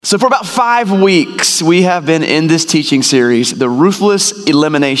So for about 5 weeks, we have been in this teaching series, the Ruthless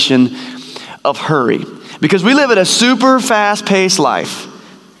Elimination of Hurry. Because we live in a super fast-paced life.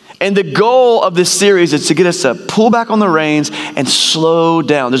 And the goal of this series is to get us to pull back on the reins and slow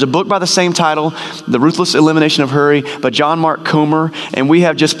down. There's a book by the same title, The Ruthless Elimination of Hurry, by John Mark Comer. And we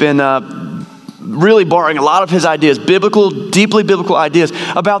have just been really borrowing a lot of his ideas, deeply biblical ideas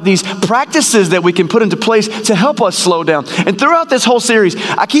about these practices that we can put into place to help us slow down. And throughout this whole series,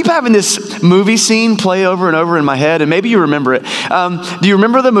 I keep having this movie scene play over and over in my head, and maybe you remember it. Do you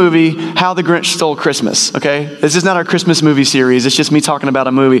remember the movie, How the Grinch Stole Christmas? Okay, this is not our Christmas movie series. It's just me talking about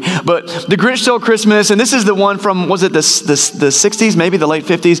a movie. But The Grinch Stole Christmas, and this is the one from, was it the 60s, maybe the late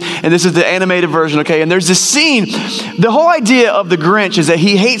 50s? And this is the animated version, okay? And there's this scene. The whole idea of the Grinch is that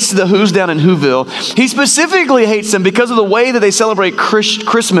he hates the Who's down in Whoville. He specifically hates them because of the way that they celebrate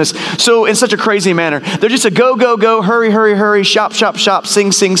Christmas so in such a crazy manner. They're just a go, go, go, hurry, hurry, hurry, shop, shop, shop,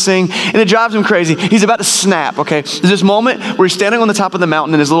 sing, sing, sing. And it drives him crazy. He's about to snap, okay? There's this moment where he's standing on the top of the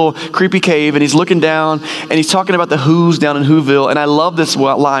mountain in his little creepy cave and he's looking down and he's talking about the Who's down in Whoville. And I love this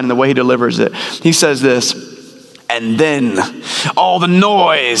line and the way he delivers it. He says this, "And then all the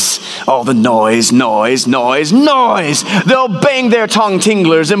noise, noise, noise. They'll bang their tongue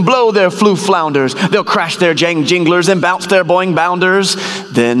tinglers and blow their flue flounders. They'll crash their jinglers and bounce their boing bounders.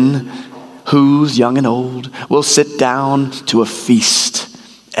 Then who's young and old will sit down to a feast.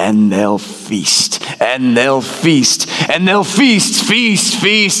 And they'll feast, and they'll feast, and they'll feast, feast,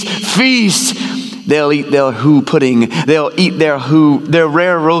 feast, feast. They'll eat their Who pudding. They'll eat their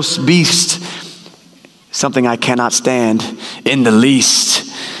rare roast beast. Something I cannot stand in the least."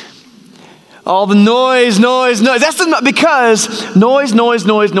 All the noise, noise, noise. That's because noise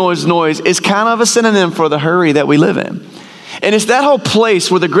is kind of a synonym for the hurry that we live in. And it's that whole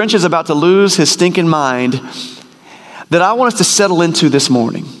place where the Grinch is about to lose his stinking mind that I want us to settle into this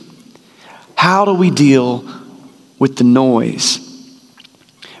morning. How do we deal with the noise?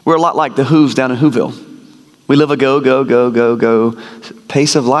 We're a lot like the Who's down in Whoville. We live a go, go, go, go, go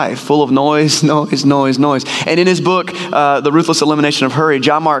pace of life, full of noise, noise, noise, noise. And in his book, The Ruthless Elimination of Hurry,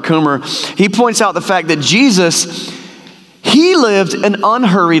 John Mark Comer, he points out the fact that Jesus, he lived an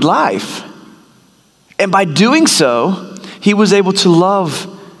unhurried life. And by doing so, he was able to love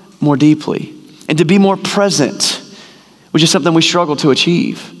more deeply and to be more present, which is something we struggle to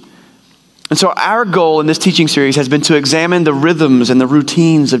achieve. And so our goal in this teaching series has been to examine the rhythms and the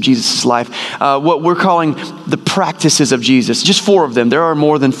routines of Jesus' life, what we're calling the practices of Jesus, just 4 of them. There are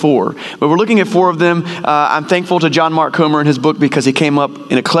more than 4, but we're looking at 4 of them. I'm thankful to John Mark Comer in his book because he came up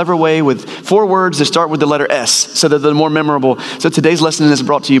in a clever way with 4 words that start with the letter S, so that they're more memorable. So today's lesson is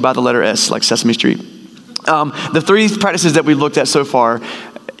brought to you by the letter S, like Sesame Street. The 3 practices that we've looked at so far,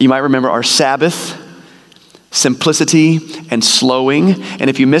 you might remember, are Sabbath, simplicity, and slowing. And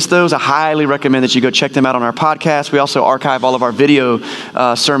if you missed those, I highly recommend that you go check them out on our podcast. We also archive all of our video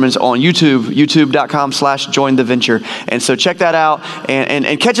sermons on YouTube, youtube.com/jointheventure. And so check that out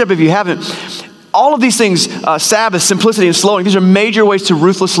and catch up if you haven't. All of these things, Sabbath, simplicity, and slowing, these are major ways to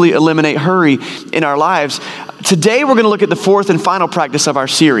ruthlessly eliminate hurry in our lives. Today, we're going to look at the 4th and final practice of our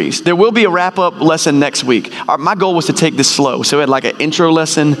series. There will be a wrap-up lesson next week. My goal was to take this slow. So we had like an intro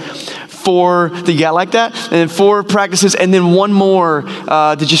lesson, 4, you got like that? And then 4 practices, and then 1 more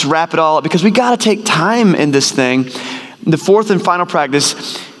to just wrap it all up, because we got to take time in this thing. The 4th and final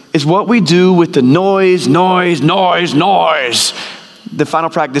practice is what we do with the noise, noise, noise, noise. The final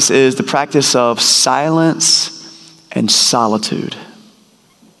practice is the practice of silence and solitude.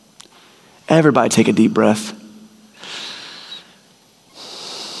 Everybody take a deep breath.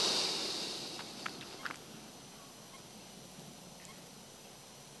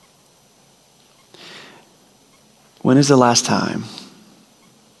 When is the last time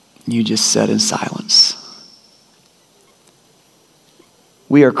you just sat in silence?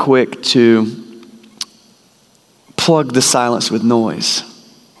 We are quick to plug the silence with noise.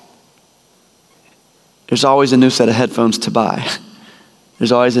 There's always a new set of headphones to buy.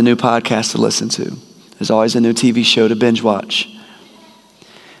 There's always a new podcast to listen to. There's always a new TV show to binge watch.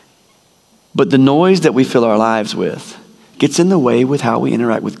 But the noise that we fill our lives with gets in the way with how we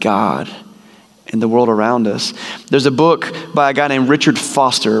interact with God and the world around us. There's a book by a guy named Richard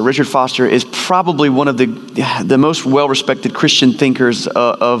Foster. Richard Foster is probably one of the most well-respected Christian thinkers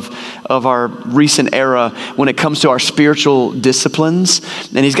of our recent era when it comes to our spiritual disciplines.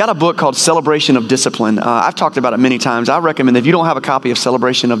 And he's got a book called Celebration of Discipline. I've talked about it many times. I recommend if you don't have a copy of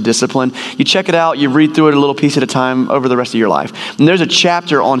Celebration of Discipline, you check it out, you read through it a little piece at a time over the rest of your life. And there's a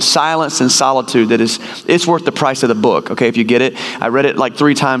chapter on silence and solitude that it's worth the price of the book, okay, if you get it. I read it like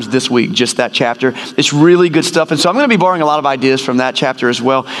 3 times this week, just that chapter. chapter. It's really good stuff. And so I'm going to be borrowing a lot of ideas from that chapter as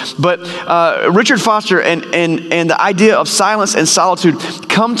well. But Richard Foster and the idea of silence and solitude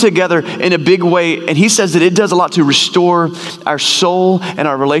come together in a big way. And he says that it does a lot to restore our soul and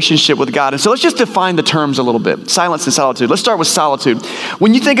our relationship with God. And so let's just define the terms a little bit. Silence and solitude. Let's start with solitude.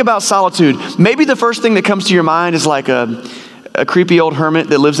 When you think about solitude, maybe the first thing that comes to your mind is like a creepy old hermit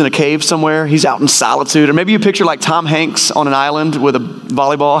that lives in a cave somewhere. He's out in solitude. Or maybe you picture like Tom Hanks on an island with a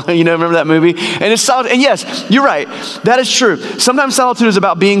volleyball. Remember that movie? And it's solitude. And yes, you're right. That is true. Sometimes solitude is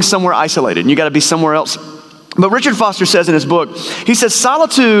about being somewhere isolated. And you got to be somewhere else. But Richard Foster says in his book, he says,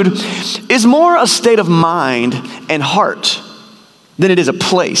 solitude is more a state of mind and heart than it is a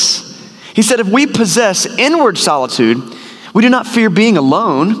place. He said, if we possess inward solitude, we do not fear being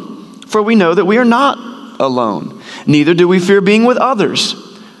alone, for we know that we are not alone. Neither do we fear being with others,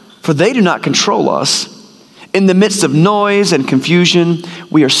 for they do not control us. In the midst of noise and confusion,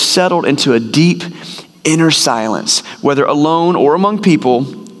 we are settled into a deep inner silence. Whether alone or among people,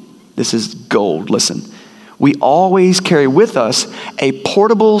 this is gold, listen. We always carry with us a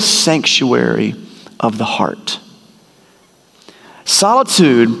portable sanctuary of the heart.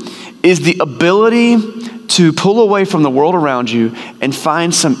 Solitude is the ability to pull away from the world around you and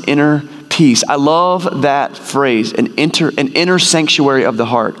find some inner peace. I love that phrase, an inner sanctuary of the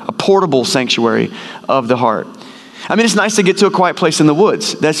heart, a portable sanctuary of the heart. I mean, it's nice to get to a quiet place in the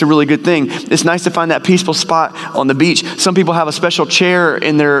woods. That's a really good thing. It's nice to find that peaceful spot on the beach. Some people have a special chair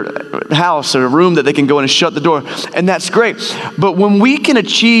in their house or a room that they can go in and shut the door, and that's great. But when we can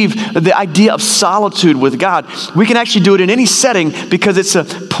achieve the idea of solitude with God, we can actually do it in any setting because it's a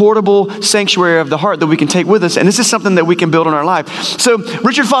portable sanctuary of the heart that we can take with us, and this is something that we can build in our life. So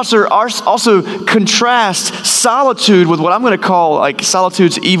Richard Foster also contrasts solitude with what I'm going to call like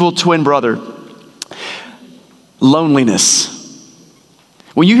solitude's evil twin brother. Loneliness.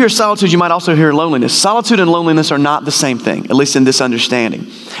 When you hear solitude, you might also hear loneliness. Solitude and loneliness are not the same thing, at least in this understanding.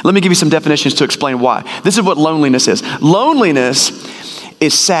 Let me give you some definitions to explain why. This is what loneliness is. Loneliness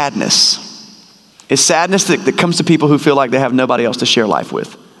is sadness. It's sadness that comes to people who feel like they have nobody else to share life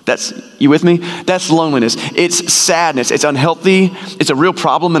with. You with me? That's loneliness. It's sadness. It's unhealthy. It's a real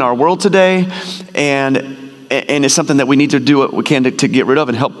problem in our world today. And it's something that we need to do what we can to get rid of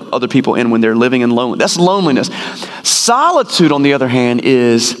and help other people in when they're living in loneliness. That's loneliness. Solitude, on the other hand,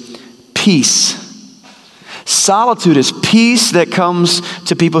 is peace. Solitude is peace that comes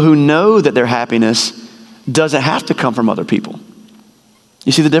to people who know that their happiness doesn't have to come from other people.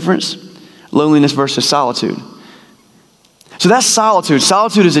 You see the difference? Loneliness versus solitude. So that's solitude.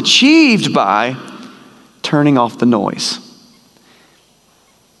 Solitude is achieved by turning off the noise,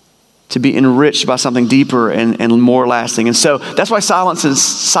 to be enriched by something deeper and more lasting. And so that's why silence and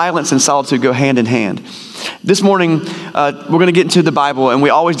solitude go hand in hand. This morning, we're going to get into the Bible, and we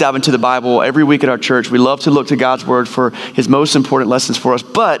always dive into the Bible every week at our church. We love to look to God's Word for His most important lessons for us.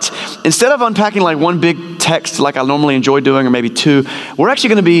 But instead of unpacking like one big text like I normally enjoy doing, or maybe two, we're actually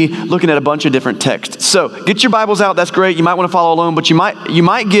going to be looking at a bunch of different texts. So get your Bibles out. That's great. You might want to follow along, but you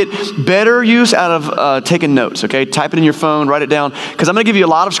might get better use out of taking notes, okay? Type it in your phone, write it down, because I'm going to give you a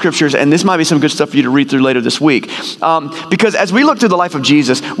lot of scriptures, and this might be some good stuff for you to read through later this week. Because as we look through the life of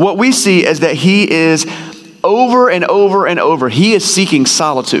Jesus, what we see is that He is over and over and over, He is seeking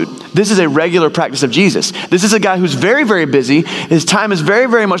solitude. This is a regular practice of Jesus. This is a guy who's very, very busy. His time is very,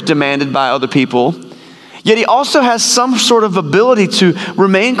 very much demanded by other people. Yet He also has some sort of ability to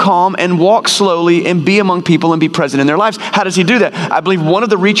remain calm and walk slowly and be among people and be present in their lives. How does He do that? I believe one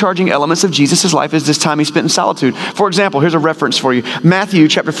of the recharging elements of Jesus' life is this time He spent in solitude. For example, here's a reference for you. Matthew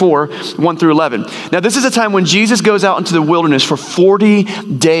chapter 4, 1 through 11. Now this is a time when Jesus goes out into the wilderness for 40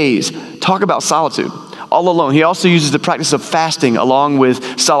 days. Talk about solitude. All alone. He also uses the practice of fasting along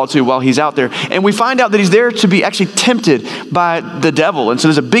with solitude while He's out there. And we find out that He's there to be actually tempted by the devil. And so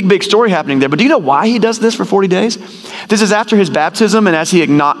there's a big, big story happening there. But do you know why He does this for 40 days? This is after His baptism and as He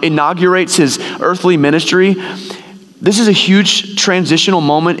inaugurates His earthly ministry. This is a huge transitional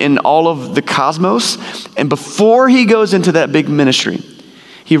moment in all of the cosmos. And before He goes into that big ministry,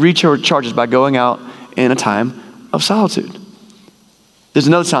 He recharges by going out in a time of solitude. There's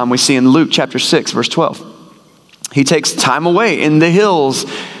another time we see in Luke chapter 6, verse 12. He takes time away in the hills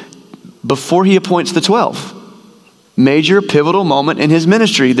before He appoints the 12. Major pivotal moment in His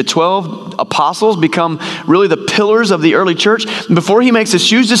ministry. The 12 apostles become really the pillars of the early church. And before He makes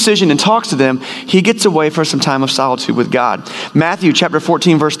this huge decision and talks to them, He gets away for some time of solitude with God. Matthew chapter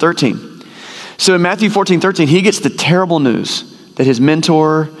 14, verse 13. So in Matthew 14, 13, He gets the terrible news that His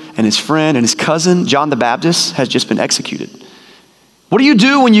mentor and His friend and His cousin, John the Baptist, has just been executed. What do you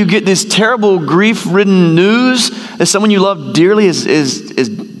do when you get this terrible grief-ridden news that someone you love dearly is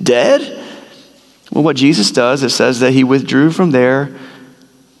dead? Well, what Jesus does, it says that he withdrew from there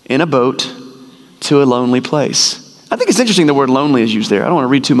in a boat to a lonely place. I think it's interesting the word lonely is used there. I don't want to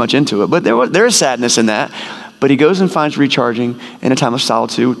read too much into it, but there is sadness in that. But he goes and finds recharging in a time of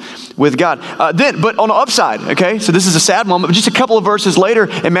solitude with God. But on the upside, okay, so this is a sad moment, but just a couple of verses later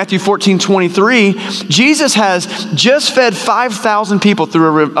in Matthew 14:23, Jesus has just fed 5,000 people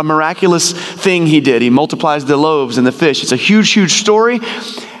through a miraculous thing he did. He multiplies the loaves and the fish. It's a huge, huge story.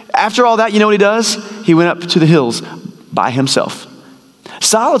 After all that, you know what he does? He went up to the hills by himself.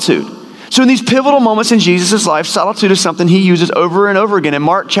 Solitude. So in these pivotal moments in Jesus' life, solitude is something he uses over and over again. And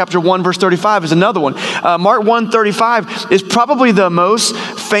Mark chapter 1, verse 35 is another one. Mark 1:35 is probably the most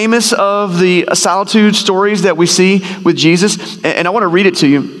famous of the solitude stories that we see with Jesus. And I want to read it to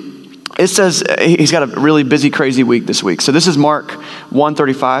you. It says, he's got a really busy, crazy week this week. So this is Mark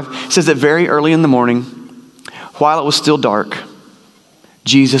 1:35. It says that very early in the morning, while it was still dark,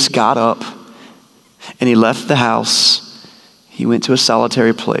 Jesus got up and he left the house. He went to a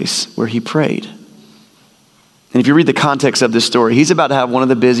solitary place where he prayed. And if you read the context of this story, he's about to have one of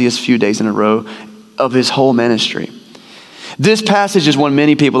the busiest few days in a row of his whole ministry. This passage is one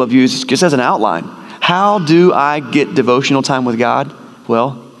many people have used just as an outline. How do I get devotional time with God?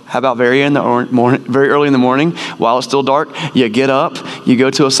 Well, how about very early in the morning, while it's still dark, you get up, you go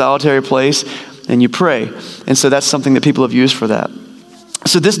to a solitary place, and you pray. And so that's something that people have used for that.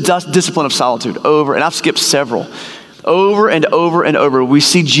 So this discipline of solitude and I've skipped several, over and over and over, we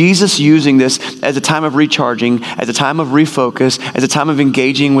see Jesus using this as a time of recharging, as a time of refocus, as a time of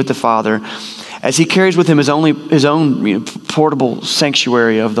engaging with the Father, as he carries with him his own portable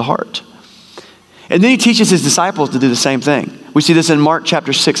sanctuary of the heart. And then he teaches his disciples to do the same thing. We see this in Mark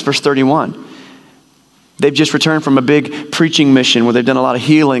chapter 6, verse 31. They've just returned from a big preaching mission where they've done a lot of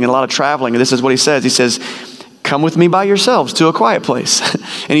healing and a lot of traveling. And this is what he says. He says, come with me by yourselves to a quiet place.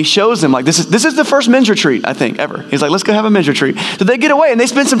 And he shows them, like, this is the first men's retreat, I think, ever. He's like, let's go have a men's retreat. So they get away and they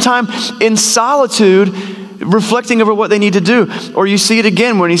spend some time in solitude, reflecting over what they need to do. Or you see it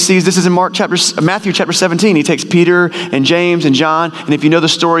again when he sees, this is in Matthew chapter 17. He takes Peter and James and John. And if you know the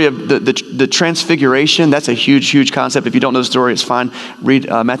story of the transfiguration, that's a huge, huge concept. If you don't know the story, it's fine. Read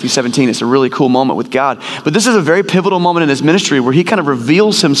Matthew 17. It's a really cool moment with God. But this is a very pivotal moment in his ministry where he kind of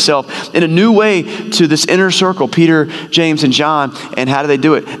reveals himself in a new way to this inner circle, Peter, James, and John. And how do they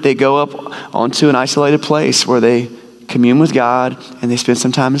do it? They go up onto an isolated place where they commune with God and they spend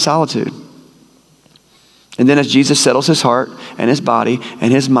some time in solitude. And then as Jesus settles his heart and his body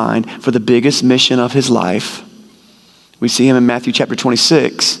and his mind for the biggest mission of his life, we see him in Matthew chapter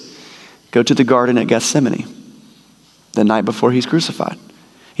 26 go to the garden at Gethsemane the night before he's crucified.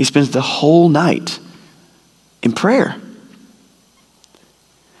 He spends the whole night in prayer.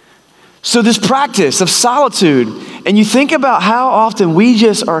 So this practice of solitude, and you think about how often we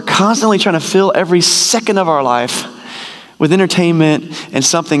just are constantly trying to fill every second of our life with entertainment and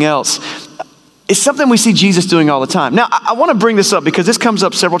something else. It's something we see Jesus doing all the time. Now, I want to bring this up because this comes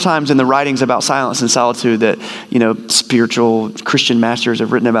up several times in the writings about silence and solitude that, spiritual Christian masters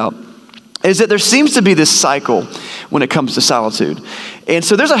have written about, is that there seems to be this cycle when it comes to solitude. And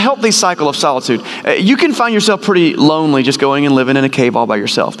so there's a healthy cycle of solitude. You can find yourself pretty lonely just going and living in a cave all by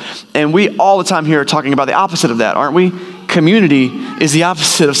yourself. And we all the time here are talking about the opposite of that, aren't we? Community is the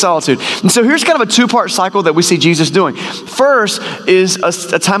opposite of solitude. And so here's kind of a two-part cycle that we see Jesus doing. First is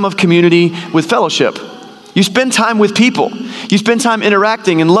a time of community with fellowship. You spend time with people. You spend time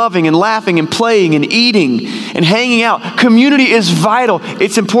interacting and loving and laughing and playing and eating and hanging out. Community is vital.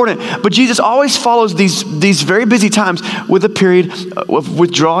 It's important. But Jesus always follows these very busy times with a period of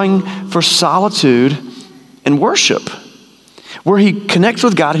withdrawing for solitude and worship, where he connects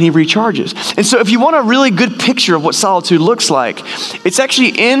with God and he recharges. And so if you want a really good picture of what solitude looks like, it's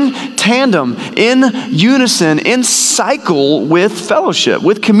actually in tandem, in unison, in cycle with fellowship,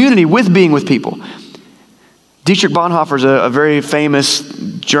 with community, with being with people. Dietrich Bonhoeffer is a very famous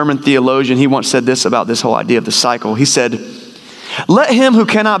German theologian. He once said this about this whole idea of the cycle. He said, let him who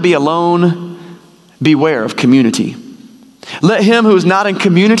cannot be alone beware of community. Let him who is not in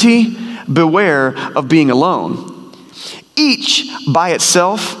community beware of being alone. Each by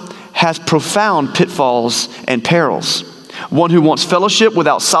itself has profound pitfalls and perils. One who wants fellowship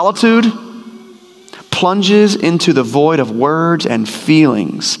without solitude plunges into the void of words and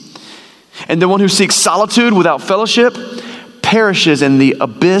feelings. And the one who seeks solitude without fellowship perishes in the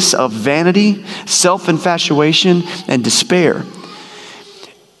abyss of vanity, self-infatuation, and despair.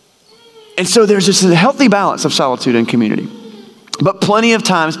 And so there's this healthy balance of solitude and community. But plenty of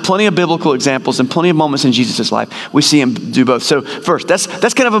times, plenty of biblical examples, and plenty of moments in Jesus' life, we see him do both. So first, that's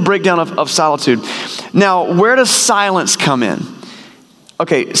kind of a breakdown of solitude. Now, where does silence come in?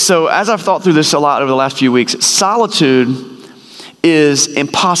 Okay, so as I've thought through this a lot over the last few weeks, solitude is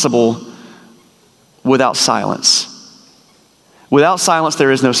impossible without silence. Without silence,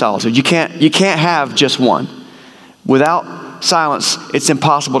 there is no solitude. You can't have just one. Without silence, it's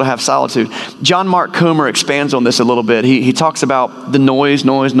impossible to have solitude. John Mark Comer expands on this a little bit. He talks about the noise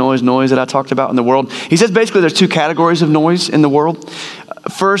that I talked about in the world. He says basically there's two categories of noise in the world.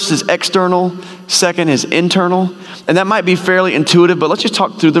 First is external, second is internal. And that might be fairly intuitive, but let's just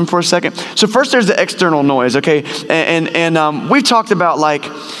talk through them for a second. So first there's the external noise, okay? And we've talked about, like,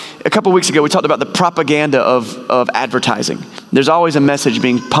 a couple weeks ago, we talked about the propaganda of advertising. There's always a message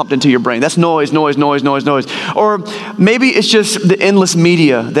being pumped into your brain. That's noise. Or maybe it's just the endless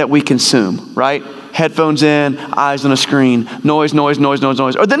media that we consume, right? Headphones in, eyes on a screen, noise.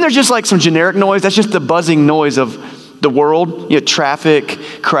 Or then there's just like some generic noise. That's just the buzzing noise of the world. You know, traffic,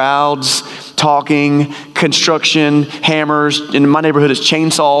 crowds, talking, construction, hammers. In my neighborhood, it's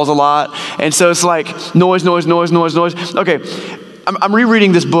chainsaws a lot. And so it's like noise. Okay. I'm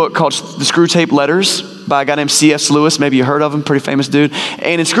rereading this book called The Screw Tape Letters by a guy named C.S. Lewis. Maybe you heard of him, pretty famous dude.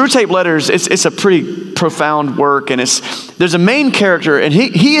 And in Screw Tape Letters, it's a pretty profound work. And there's a main character, and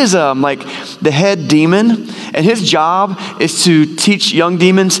he is like the head demon. And his job is to teach young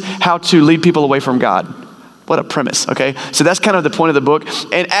demons how to lead people away from God. What a premise, okay? So that's kind of the point of the book.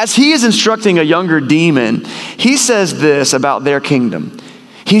 And as he is instructing a younger demon, he says this about their kingdom.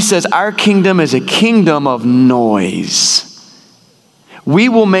 He says, our kingdom is a kingdom of noise. We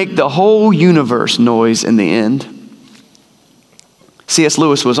will make the whole universe noise in the end. C.S.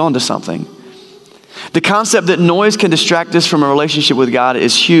 Lewis was onto something. The concept that noise can distract us from a relationship with God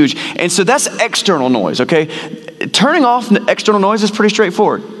is huge. And so that's external noise, okay? Turning off external noise is pretty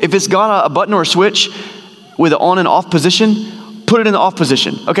straightforward. If it's got a button or a switch with an on and off position, put it in the off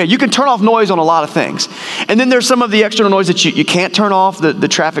position. Okay, you can turn off noise on a lot of things. And then there's some of the external noise that you can't turn off, the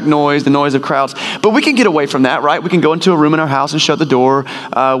traffic noise, the noise of crowds. But we can get away from that, right? We can go into a room in our house and shut the door.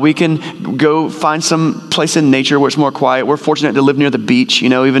 We can go find some place in nature where it's more quiet. We're fortunate to live near the beach. You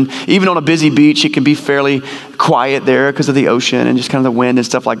know, even on a busy beach, it can be fairly quiet there because of the ocean and just kind of the wind and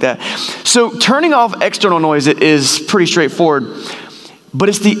stuff like that. So turning off external noise is pretty straightforward. But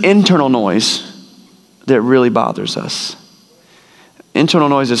it's the internal noise that really bothers us. Internal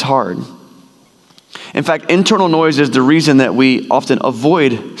noise is hard. In fact, internal noise is the reason that we often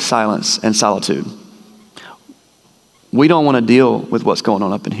avoid silence and solitude. We don't want to deal with what's going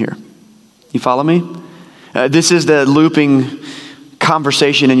on up in here. You follow me? This is the looping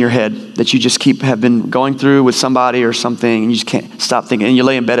conversation in your head that you just have been going through with somebody or something, and you just can't stop thinking. And you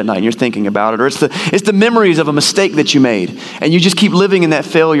lay in bed at night and you're thinking about it. Or it's the memories of a mistake that you made, and you just keep living in that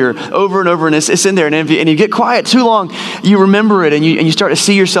failure over and over, and it's in there. And you get quiet too long, you remember it, and you start to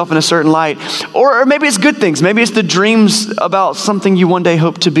see yourself in a certain light. Or maybe it's good things. Maybe it's the dreams about something you one day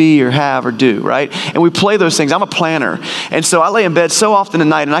hope to be or have or do, right? And we play those things. I'm a planner, and so I lay in bed so often at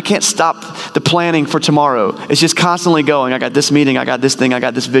night, and I can't stop the planning for tomorrow. It's just constantly going. I got this meeting, I got this thing, I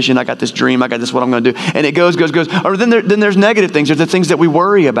got this vision, I got this dream, I got this what I'm going to do. And it goes. Or then there's negative things. There's the things that we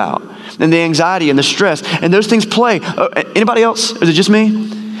worry about and the anxiety and the stress. And those things play. Anybody else? Is it just me?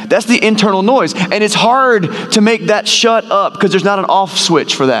 That's the internal noise. And it's hard to make that shut up because there's not an off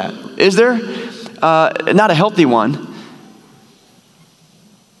switch for that. Is there? Not a healthy one.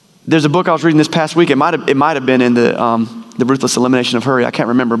 There's a book I was reading this past week. It might have been in the Ruthless Elimination of Hurry. I can't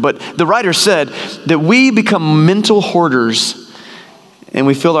remember. But the writer said that we become mental hoarders and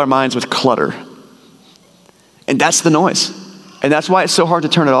we fill our minds with clutter. And that's the noise. And that's why it's so hard to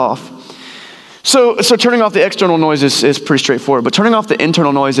turn it off. So turning off the external noise is pretty straightforward. But turning off the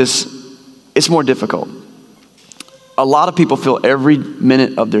internal noise it's more difficult. A lot of people fill every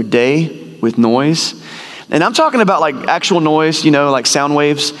minute of their day with noise. And I'm talking about like actual noise, you know, like sound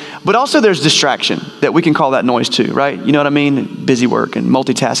waves. But also there's distraction that we can call that noise too, right? You know what I mean? Busy work and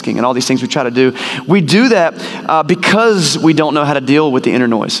multitasking and all these things we try to do. We do that because we don't know how to deal with the inner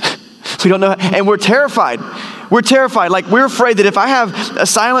noise. We don't know, and we're terrified. We're terrified. Like we're afraid that if I have a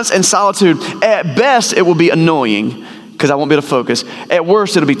silence and solitude, at best it will be annoying because I won't be able to focus. At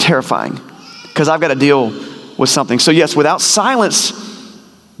worst, it'll be terrifying because I've got to deal with something. So yes, without silence,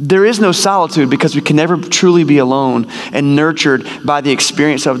 there is no solitude because we can never truly be alone and nurtured by the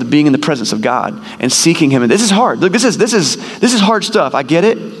experience of being in the presence of God and seeking Him. And this is hard. Look, this is hard stuff. I get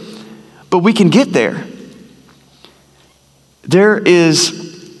it, but we can get there. There is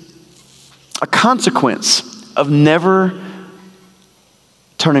a consequence of never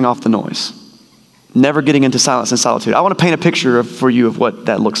turning off the noise, never getting into silence and solitude. I want to paint a picture for you of what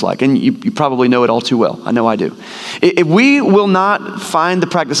that looks like, and you probably know it all too well. I know I do. If we will not find the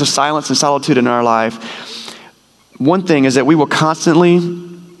practice of silence and solitude in our life, one thing is that we're constantly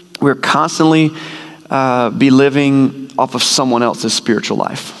be living off of someone else's spiritual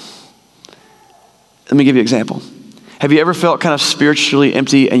life. Let me give you an example. Have you ever felt kind of spiritually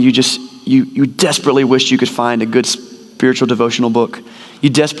empty and you desperately wished you could find a good spiritual devotional book? You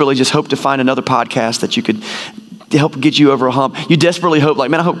desperately just hope to find another podcast that you could help get you over a hump. You desperately hope,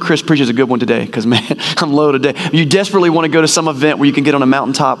 like, man, I hope Chris preaches a good one today because, man, I'm low today. You desperately want to go to some event where you can get on a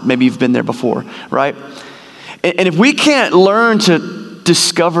mountaintop. Maybe you've been there before, right? And if we can't learn to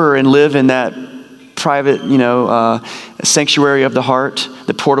discover and live in that private, sanctuary of the heart,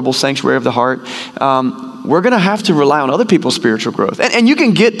 the portable sanctuary of the heart, we're going to have to rely on other people's spiritual growth. And you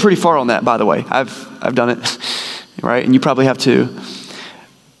can get pretty far on that, by the way. I've done it, right? And you probably have too.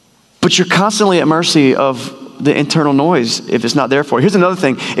 But you're constantly at mercy of the internal noise if it's not there for you. Here's another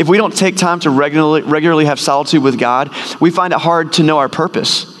thing. If we don't take time to regularly have solitude with God, we find it hard to know our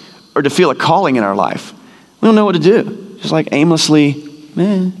purpose or to feel a calling in our life. We don't know what to do. Just like aimlessly,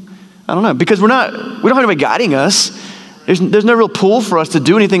 I don't know. Because we don't have anybody guiding us. There's no real pull for us to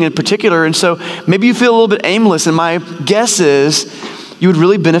do anything in particular. And so maybe you feel a little bit aimless. And my guess is you would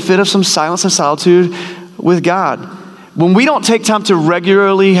really benefit of some silence and solitude with God. When we don't take time to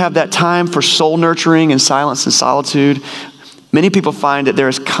regularly have that time for soul nurturing and silence and solitude, many people find that there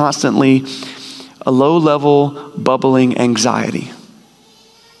is constantly a low-level bubbling anxiety.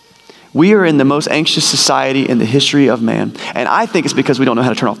 We are in the most anxious society in the history of man, and I think it's because we don't know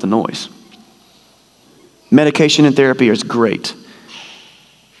how to turn off the noise. Medication and therapy is great,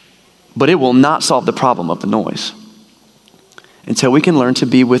 but it will not solve the problem of the noise until we can learn to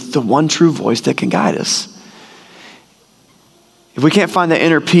be with the one true voice that can guide us. If we can't find that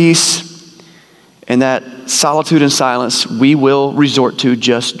inner peace and that solitude and silence, we will resort to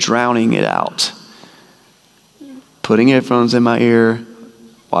just drowning it out. Putting headphones in my ear,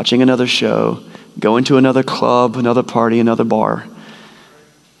 watching another show, going to another club, another party, another bar,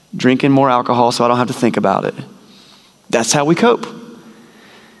 drinking more alcohol so I don't have to think about it. That's how we cope.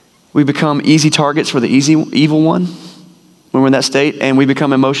 We become easy targets for the evil one when we're in that state, and we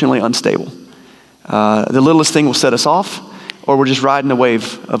become emotionally unstable. The littlest thing will set us off, or we're just riding a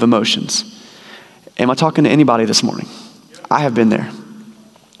wave of emotions. Am I talking to anybody this morning? I have been there.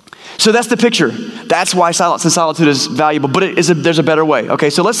 So that's the picture. That's why silence and solitude is valuable, but there's a better way.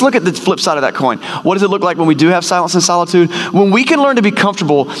 Okay, so let's look at the flip side of that coin. What does it look like when we do have silence and solitude? When we can learn to be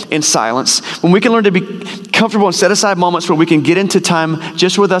comfortable in silence, when we can learn to be comfortable and set aside moments where we can get into time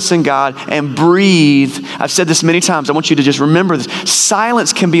just with us and God and breathe. I've said this many times. I want you to just remember this.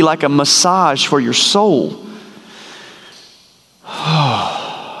 Silence can be like a massage for your soul.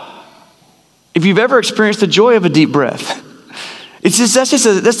 If you've ever experienced the joy of a deep breath, that's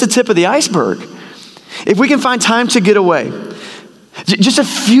the tip of the iceberg. If we can find time to get away, just a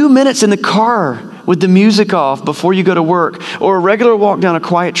few minutes in the car with the music off before you go to work, or a regular walk down a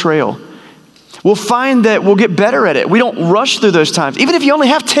quiet trail, we'll find that we'll get better at it. We don't rush through those times. Even if you only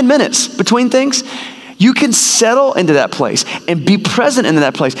have 10 minutes between things, you can settle into that place and be present in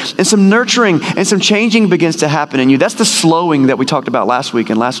that place. And some nurturing and some changing begins to happen in you. That's the slowing that we talked about last week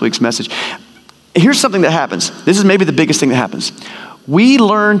in last week's message. Here's something that happens. This is maybe the biggest thing that happens. We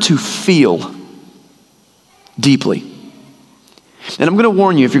learn to feel deeply. And I'm going to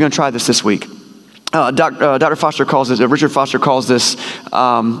warn you if you're going to try this week. Dr. Foster calls this, Richard Foster calls this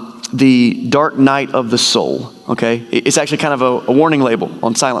the dark night of the soul. Okay? It's actually kind of a warning label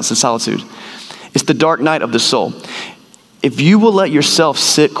on silence and solitude. It's the dark night of the soul. If you will let yourself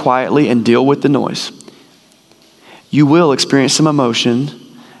sit quietly and deal with the noise, you will experience some emotion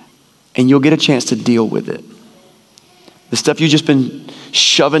and you'll get a chance to deal with it. The stuff you've just been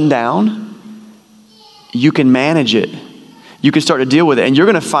shoving down, you can manage it. You can start to deal with it. And you're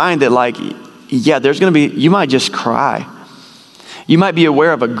going to find that you might just cry. You might be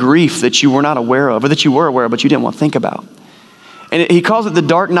aware of a grief that you were not aware of, or that you were aware of, but you didn't want to think about. And he calls it the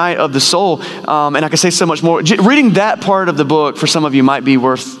dark night of the soul. And I could say so much more. Reading that part of the book for some of you might be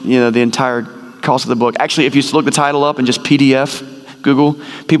worth, the entire cost of the book. Actually, if you look the title up and just PDF, Google,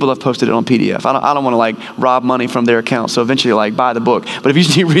 people have posted it on PDF. I don't want to rob money from their account. So eventually buy the book. But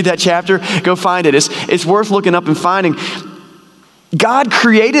if you read that chapter, go find it. It's worth looking up and finding. God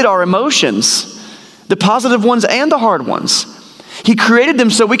created our emotions, the positive ones and the hard ones. He created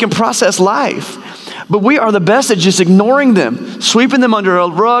them so we can process life. But we are the best at just ignoring them, sweeping them under a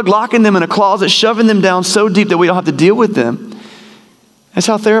rug, locking them in a closet, shoving them down so deep that we don't have to deal with them. That's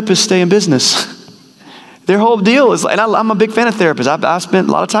how therapists stay in business. Their whole deal is, and I'm a big fan of therapists. I've spent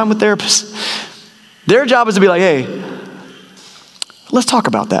a lot of time with therapists. Their job is to be like, hey, let's talk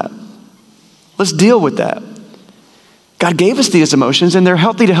about that. Let's deal with that. God gave us these emotions, and they're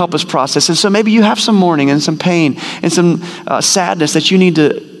healthy to help us process. And so maybe you have some mourning and some pain and some sadness that you need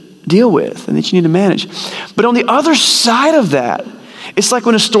to deal with and that you need to manage. But on the other side of that, it's like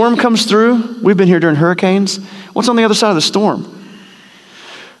when a storm comes through. We've been here during hurricanes. What's on the other side of the storm?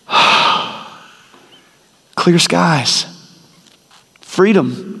 Clear skies,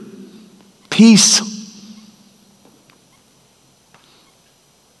 freedom, peace.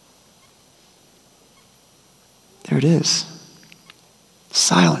 There it is.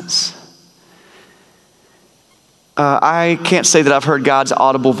 Silence. I can't say that I've heard God's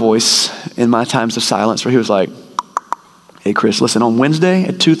audible voice in my times of silence where he was like, hey, Chris, listen, on Wednesday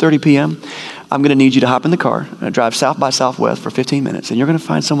at 2:30 p.m., I'm going to need you to hop in the car and drive south by southwest for 15 minutes, and you're going to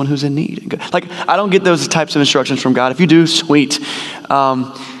find someone who's in need. Like, I don't get those types of instructions from God. If you do, sweet.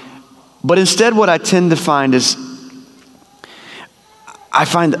 But instead, what I tend to find is I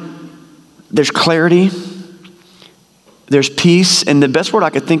find there's clarity, there's peace, and the best word I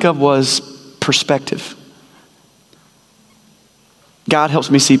could think of was perspective. God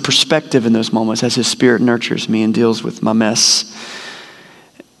helps me see perspective in those moments as his Spirit nurtures me and deals with my mess.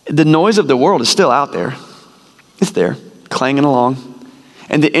 The noise of the world is still out there. It's there, clanging along.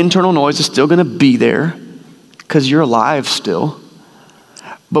 And the internal noise is still going to be there because you're alive still.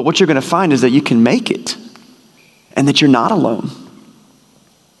 But what you're going to find is that you can make it and that you're not alone.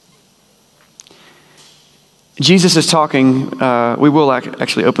 Jesus is talking, we will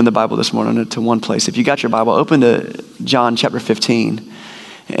actually open the Bible this morning to one place. If you got your Bible, open to John chapter 15.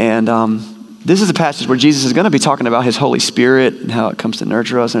 And this is a passage where Jesus is going to be talking about his Holy Spirit and how it comes to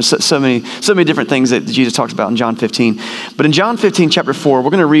nurture us. And there's so many different things that Jesus talks about in John 15. But in John 15, chapter 4, we're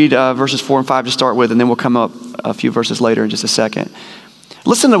going to read verses 4 and 5 to start with, and then we'll come up a few verses later in just a second.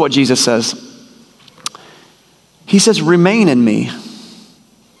 Listen to what Jesus says. He says, remain in me,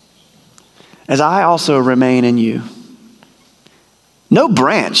 as I also remain in you. No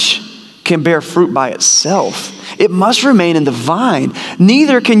branch can bear fruit by itself. It must remain in the vine.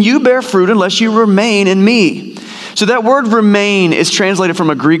 Neither can you bear fruit unless you remain in me. So that word remain is translated from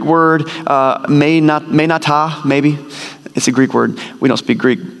a Greek word, menata, maybe. It's a Greek word. We don't speak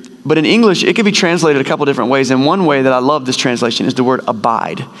Greek. But in English, it can be translated a couple different ways. And one way that I love this translation is the word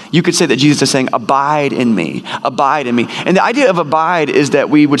abide. You could say that Jesus is saying, abide in me, abide in me. And the idea of abide is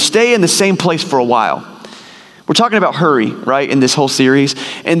that we would stay in the same place for a while. We're talking about hurry, right, in this whole series.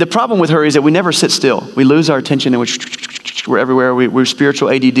 And the problem with hurry is that we never sit still. We lose our attention and we're everywhere. We're spiritual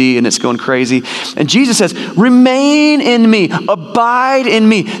ADD and it's going crazy. And Jesus says, remain in me, abide in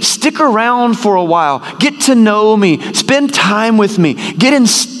me, stick around for a while, get to know me, spend time with me, get in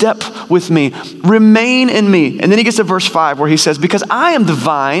step with me, remain in me. And then he gets to verse 5 where he says, because I am the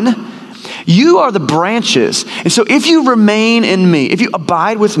vine, you are the branches. And so if you remain in me, if you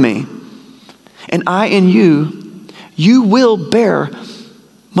abide with me, and I in you, you will bear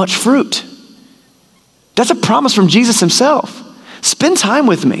much fruit. That's a promise from Jesus himself. Spend time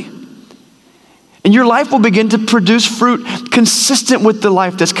with me. And your life will begin to produce fruit consistent with the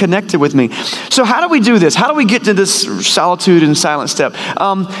life that's connected with me. So how do we do this? How do we get to this solitude and silent step?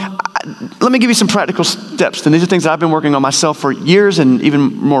 Let me give you some practical steps. And these are things that I've been working on myself for years, and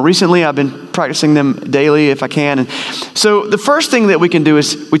even more recently, I've been practicing them daily if I can. And so the first thing that we can do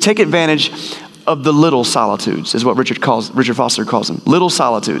is we take advantage of the little solitudes, is what Richard Foster calls them, little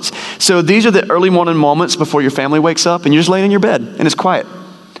solitudes. So these are the early morning moments before your family wakes up and you're just laying in your bed and it's quiet.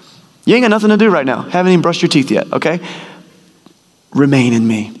 You ain't got nothing to do right now. Haven't even brushed your teeth yet, okay? Remain in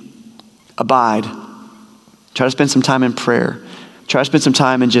me. Abide. Try to spend some time in prayer. Try to spend some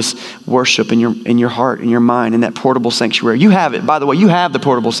time in just worship in your heart, in your mind, in that portable sanctuary. You have it. By the way, you have the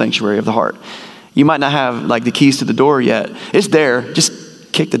portable sanctuary of the heart. You might not have like the keys to the door yet. It's there. Just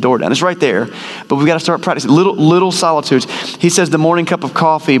kick the door down. It's right there. But we've got to start practicing little solitudes. He says the morning cup of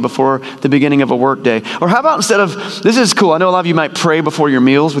coffee before the beginning of a work day. Or how about instead of, this is cool. I know a lot of you might pray before your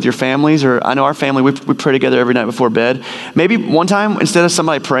meals with your families, or I know our family, we pray together every night before bed. Maybe one time, instead of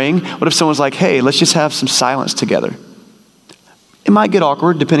somebody praying, what if someone's like, hey, let's just have some silence together? It might get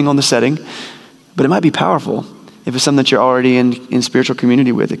awkward depending on the setting, but it might be powerful. If it's something that you're already in spiritual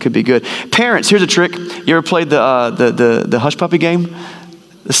community with, it could be good. Parents, here's a trick. You ever played the hush puppy game?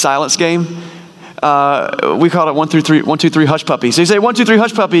 The silence game. We call it 1, 2, 3 hush puppy. So you say 1, 2, 3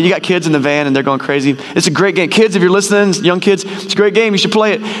 hush puppy, and you got kids in the van and they're going crazy. It's a great game. Kids, if you're listening, young kids, it's a great game. You should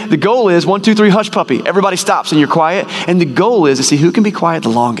play it. The goal is 1, 2, 3 hush puppy. Everybody stops and you're quiet. And the goal is to see who can be quiet the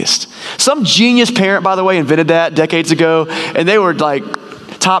longest. Some genius parent, by the way, invented that decades ago. And they were like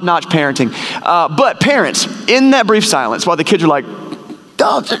top-notch parenting. But parents, in that brief silence, while the kids are like,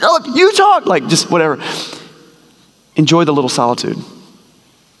 oh, you talk, like just whatever. Enjoy the little solitude.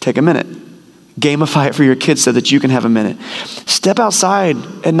 Take a minute. Gamify it for your kids so that you can have a minute. Step outside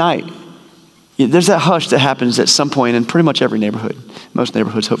at night. There's that hush that happens at some point in pretty much every neighborhood, most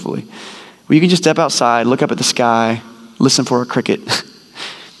neighborhoods hopefully, where you can just step outside, look up at the sky, listen for a cricket.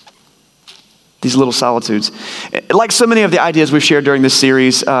 These little solitudes. Like so many of the ideas we've shared during this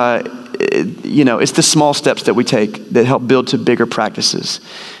series, it's the small steps that we take that help build to bigger practices.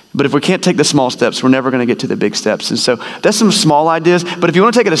 But if we can't take the small steps, we're never going to get to the big steps. And so that's some small ideas. But if you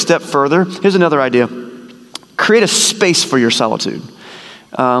want to take it a step further, here's another idea. Create a space for your solitude.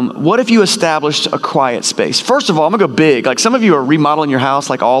 What if you established a quiet space? First of all, I'm going to go big. Like some of you are remodeling your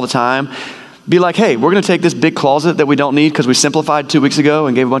house like all the time. Be like, hey, we're going to take this big closet that we don't need because we simplified 2 weeks ago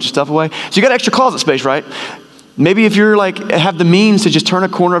and gave a bunch of stuff away. So you got extra closet space, right? Maybe if you're like, have the means to just turn a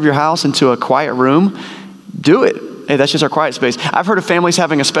corner of your house into a quiet room, do it. Hey, that's just our quiet space. I've heard of families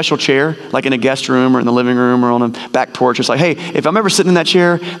having a special chair, like in a guest room or in the living room or on a back porch. It's like, hey, if I'm ever sitting in that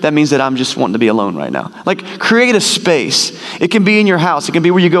chair, that means that I'm just wanting to be alone right now. Like, create a space. It can be in your house. It can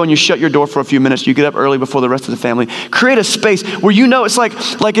be where you go and you shut your door for a few minutes. You get up early before the rest of the family. Create a space where you know it's like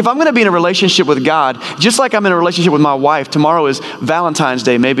if I'm going to be in a relationship with God, just like I'm in a relationship with my wife, tomorrow is Valentine's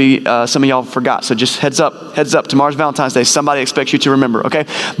Day. Maybe some of y'all forgot. So just heads up. Tomorrow's Valentine's Day. Somebody expects you to remember, okay?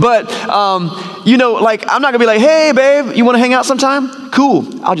 But, I'm not going to be like, hey, babe, you want to hang out sometime? Cool.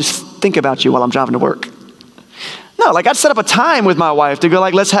 I'll just think about you while I'm driving to work. No, I'd set up a time with my wife to go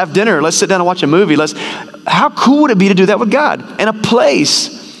let's have dinner. Let's sit down and watch a movie. How cool would it be to do that with God? And a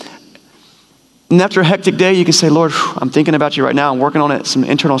place. And after a hectic day, you can say, Lord, I'm thinking about you right now. I'm working on some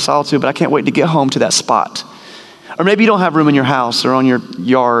internal solitude, but I can't wait to get home to that spot. Or maybe you don't have room in your house or on your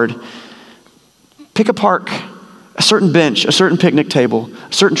yard. Pick a park, a certain bench, a certain picnic table,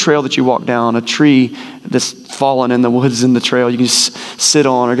 a certain trail that you walk down, a tree that's fallen in the woods in the trail you can just sit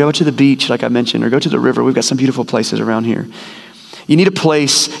on, or go to the beach like I mentioned, or go to the river. We've got some beautiful places around here. You need a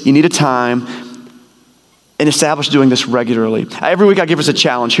place, you need a time, and establish doing this regularly. Every week I give us a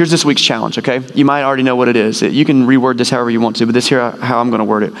challenge. Here's this week's challenge, okay? You might already know what it is. You can reword this however you want to, but this here how I'm going to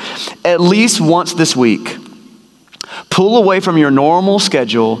word it. At least once this week, pull away from your normal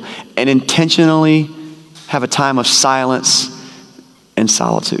schedule and intentionally have a time of silence and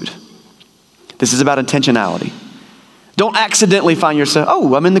solitude. This is about intentionality. Don't accidentally find yourself,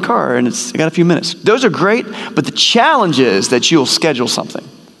 I'm in the car and I got a few minutes. Those are great, but the challenge is that you'll schedule something.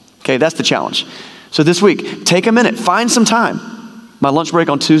 Okay, that's the challenge. So this week, take a minute, find some time. My lunch break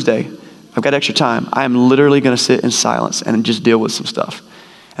on Tuesday, I've got extra time. I am literally going to sit in silence and just deal with some stuff.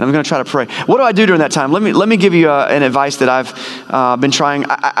 And I'm going to try to pray. What do I do during that time? Let me give you an advice that I've been trying.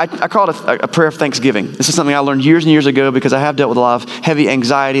 I call it a prayer of thanksgiving. This is something I learned years and years ago because I have dealt with a lot of heavy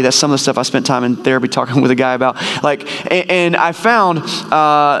anxiety. That's some of the stuff I spent time in therapy talking with a guy about. And I found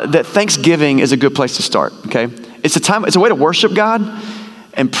that Thanksgiving is a good place to start. Okay, it's a way to worship God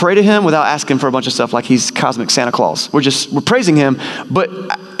and pray to Him without asking for a bunch of stuff like He's cosmic Santa Claus. We're praising Him, but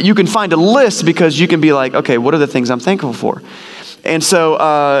you can find a list because you can be like, okay, what are the things I'm thankful for? And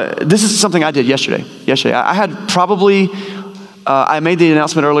so this is something I did yesterday. I had probably, I made the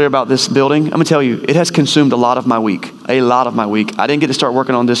announcement earlier about this building. I'm going to tell you, it has consumed a lot of my week. I didn't get to start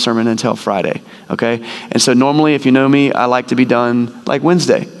working on this sermon until Friday, okay? And so normally, if you know me, I like to be done like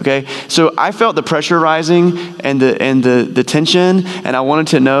Wednesday, okay? So I felt the pressure rising and the tension, and I wanted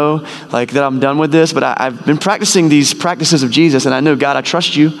to know that I'm done with this, but I've been practicing these practices of Jesus, and I know, God, I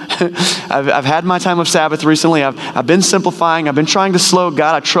trust you. I've had my time of Sabbath recently. I've been simplifying. I've been trying to slow.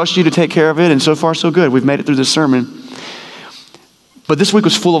 God, I trust you to take care of it, and so far, so good. We've made it through this sermon. But this week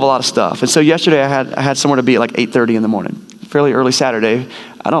was full of a lot of stuff. And so yesterday I had somewhere to be at 8:30 in the morning. Fairly early Saturday.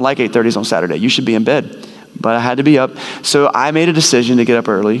 I don't like 8:30s on Saturday. You should be in bed. But I had to be up. So I made a decision to get up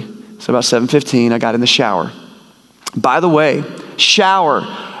early. So about 7:15, I got in the shower. By the way, shower,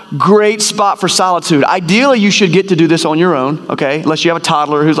 great spot for solitude. Ideally, you should get to do this on your own, okay? Unless you have a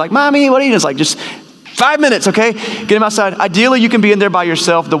toddler who's like, Mommy, what are you doing? It's just 5 minutes, okay? Get him outside. Ideally, you can be in there by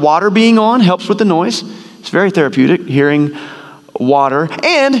yourself. The water being on helps with the noise. It's very therapeutic, hearing water,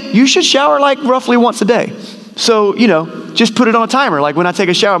 and you should shower roughly once a day. So, just put it on a timer. When I take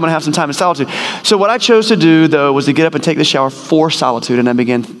a shower, I'm going to have some time in solitude. So what I chose to do, though, was to get up and take the shower for solitude, and I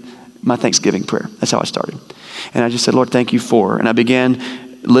began my Thanksgiving prayer. That's how I started. And I just said, Lord, thank you for, and I began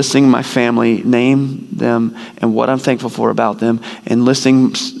listing my family, name them, and what I'm thankful for about them, and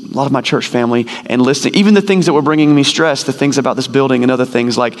listing a lot of my church family, and listing even the things that were bringing me stress, the things about this building and other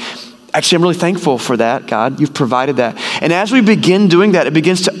things actually, I'm really thankful for that, God. You've provided that. And as we begin doing that, it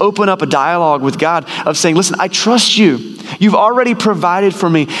begins to open up a dialogue with God of saying, listen, I trust you. You've already provided for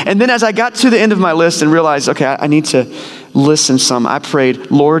me. And then as I got to the end of my list and realized, okay, I need to listen some, I prayed,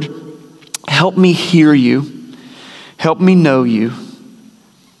 Lord, help me hear you. Help me know you.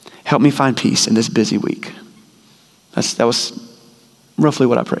 help me find peace in this busy week. That was roughly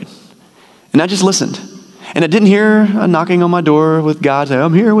what I prayed. And I just listened. And I didn't hear a knocking on my door with God saying,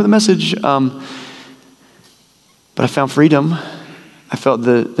 I'm here with a message. But I found freedom. I felt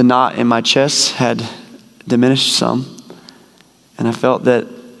the knot in my chest had diminished some. And I felt that,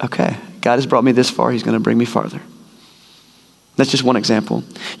 okay, God has brought me this far. He's going to bring me farther. That's just one example.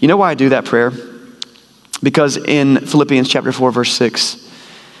 You know why I do that prayer? Because in Philippians chapter 4, verse 6,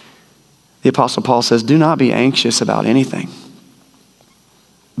 the Apostle Paul says, do not be anxious about anything,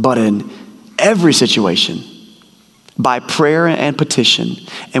 but in every situation, by prayer and petition,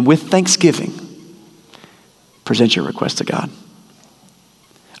 and with thanksgiving, present your request to God.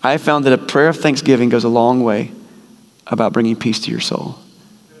 I have found that a prayer of thanksgiving goes a long way about bringing peace to your soul.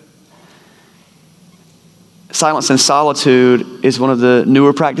 Silence and solitude is one of the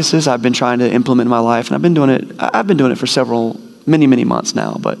newer practices I've been trying to implement in my life, and I've been doing it for many months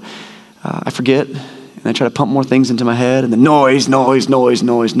now, but I forget, and I try to pump more things into my head, and the noise.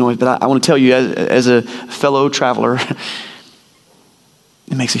 But I want to tell you, as a fellow traveler,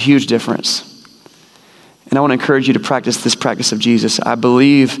 it makes a huge difference. And I want to encourage you to practice this practice of Jesus. I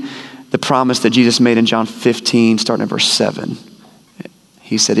believe the promise that Jesus made in John 15, starting at verse 7.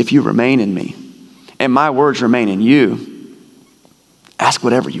 He said, if you remain in me, and my words remain in you, ask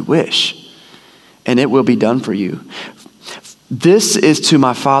whatever you wish, and it will be done for you. This is to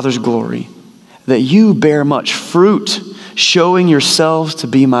my Father's glory, that you bear much fruit, showing yourselves to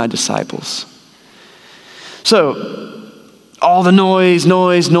be my disciples. So, all the noise,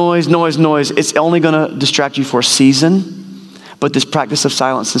 it's only going to distract you for a season, but this practice of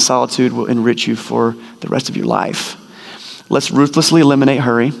silence and solitude will enrich you for the rest of your life. Let's ruthlessly eliminate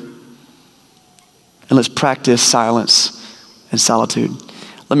hurry, and let's practice silence and solitude.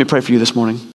 Let me pray for you this morning.